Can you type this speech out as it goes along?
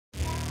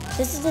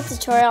This is a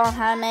tutorial on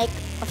how to make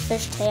a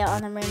fishtail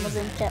on the Rainbow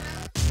Loom kit.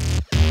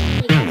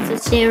 Hey guys, so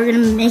today we're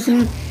going to be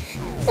making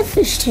a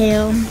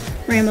fishtail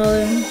Rainbow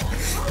Loom.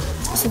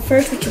 So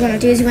first what you want to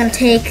do is you want to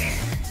take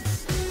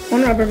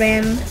one rubber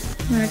band,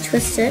 you want to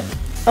twist it.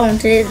 Oh, and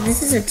today,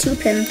 this is a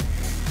 2-pin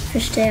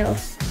fishtail.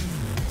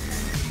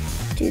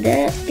 Do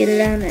that, get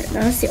it on there.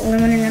 Now that's the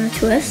only one you're going to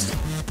twist.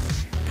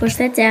 Push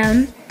that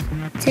down,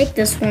 take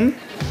this one,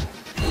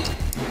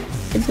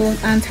 and pull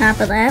it on top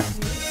of that.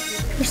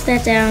 Push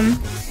that down,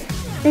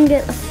 and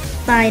get a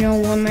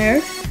final one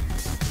there.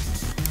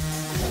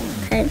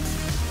 Okay.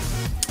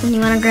 And you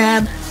want to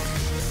grab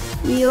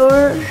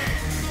your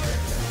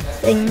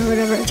thing, or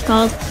whatever it's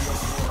called,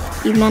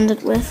 you mend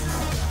it with.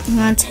 You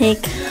want to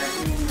take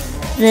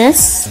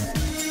this,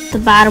 the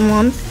bottom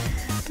one.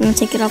 I'm going to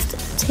take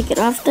it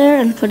off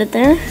there and put it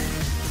there.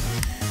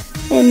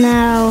 And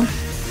now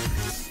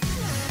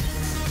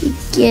you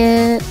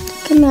get,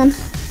 come on,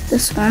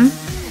 this one,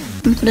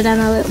 and put it on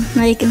the loom.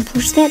 Now you can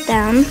push that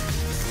down,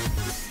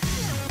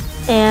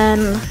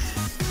 and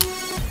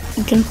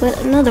you can put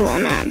another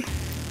one on.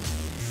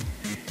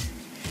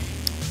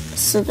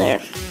 So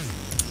there.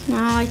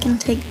 Now I can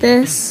take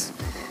this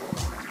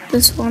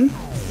one,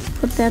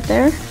 put that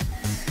there,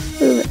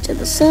 move it to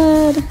the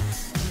side,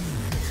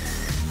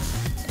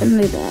 and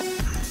move that.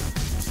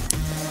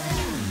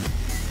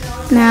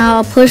 Now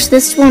I'll push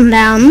this one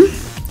down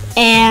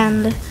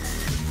and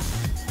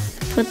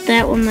put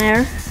that one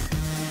there,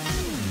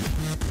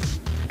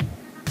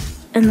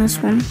 and this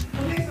one.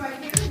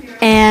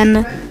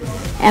 And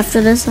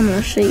after this, I'm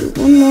going to show you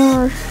one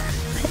more.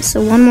 Okay,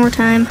 so one more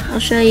time, I'll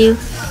show you.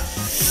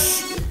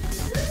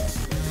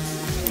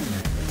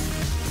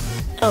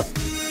 Oh,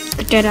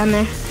 right on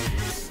there.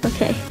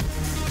 Okay,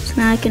 so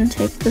now I can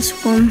take this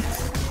one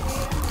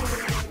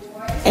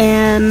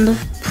and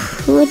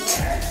put,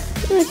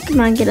 come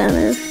on, get out of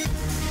there.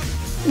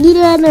 Get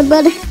out of there,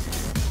 buddy.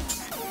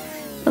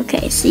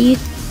 Okay, so you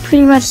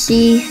pretty much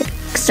see it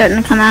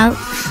starting to come out.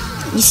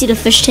 You see the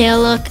fishtail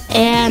look,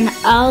 and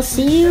I'll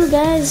see you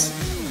guys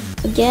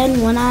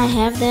again when I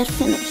have that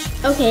finished.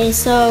 Okay,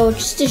 so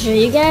just to show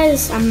you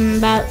guys, I'm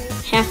about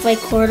halfway,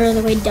 quarter of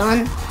the way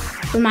done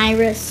with my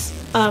wrists.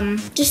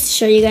 Just to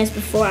show you guys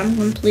before I'm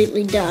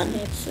completely done.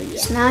 Okay,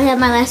 so now I have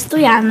my last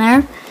 3 on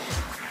there.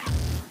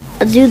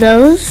 I'll do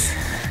those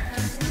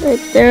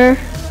right there.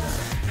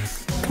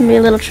 Can be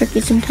a little tricky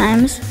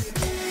sometimes.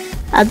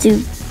 I'll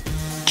do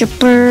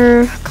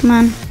jumper. Come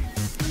on,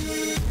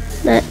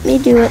 let me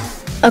do it.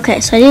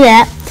 Okay, so I do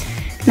that.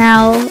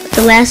 Now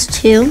the last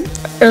 2,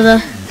 or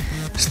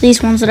just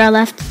these ones that are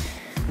left,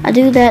 I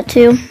do that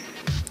too,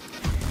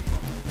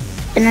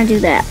 and I do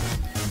that.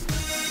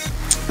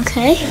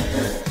 Okay,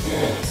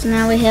 so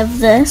now we have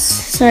this.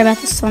 Sorry about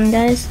the sun,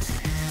 guys.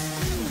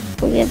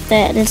 We have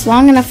that. It's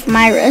long enough for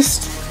my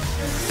wrist.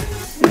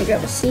 Let me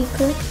grab a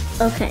C-clip.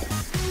 Okay,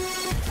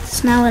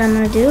 so now what I'm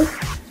going to do is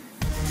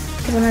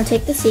I'm going to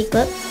take the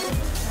C-clip,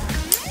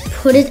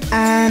 put it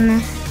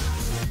on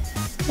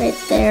right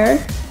there.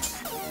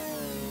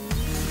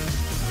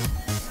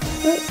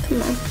 Oh,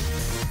 come on.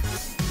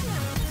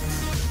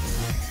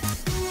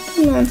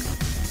 Come on.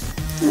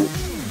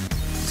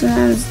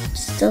 Sometimes it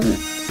just doesn't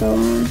go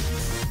on.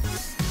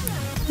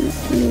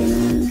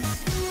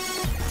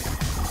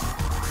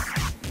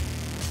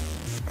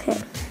 Okay.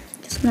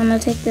 So I'm going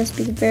to take this,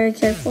 be very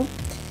careful.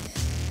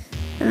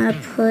 And I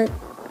put,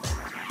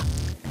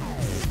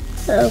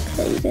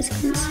 okay, you guys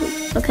can't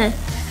see. Okay.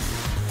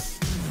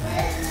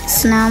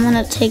 So now I'm going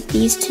to take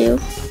these two.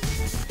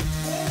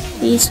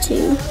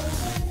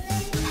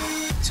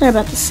 Sorry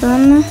about the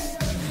sun.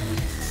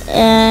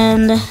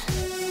 And I'm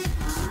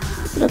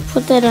going to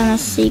put that on a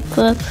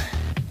C-clip.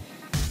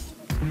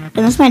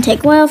 And this might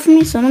take a while for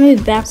me, so I'm going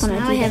to be back when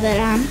I have that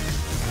on.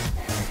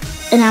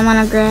 And I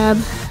want to grab,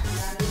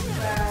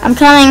 I'm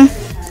coming.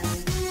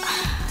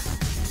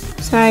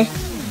 Sorry.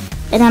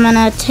 And I'm going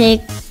to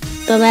take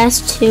the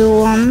last 2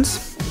 ones.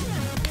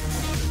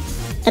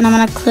 And I'm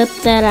going to clip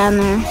that on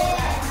there.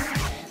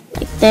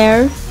 Like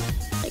there,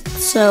 like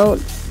so.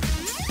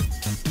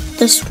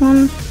 This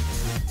one,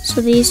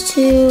 so these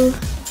 2,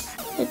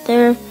 right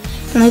there.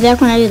 And like that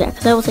when I do that,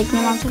 because that will take me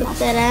long to put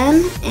that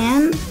on.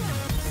 And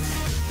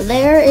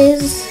there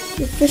is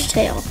your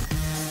fishtail.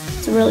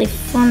 It's a really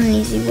fun and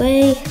easy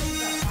way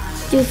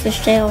to do a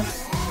fishtail.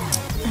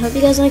 I hope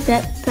you guys like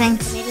that.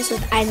 Thanks. I made this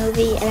with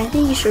iMovie, and I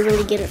think you should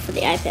really get it for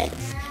the iPad.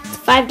 It's a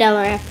 $5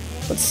 app,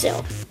 but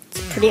still,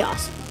 it's pretty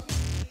awesome.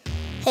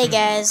 Hey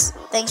guys,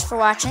 thanks for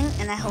watching,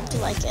 and I hope you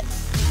like it.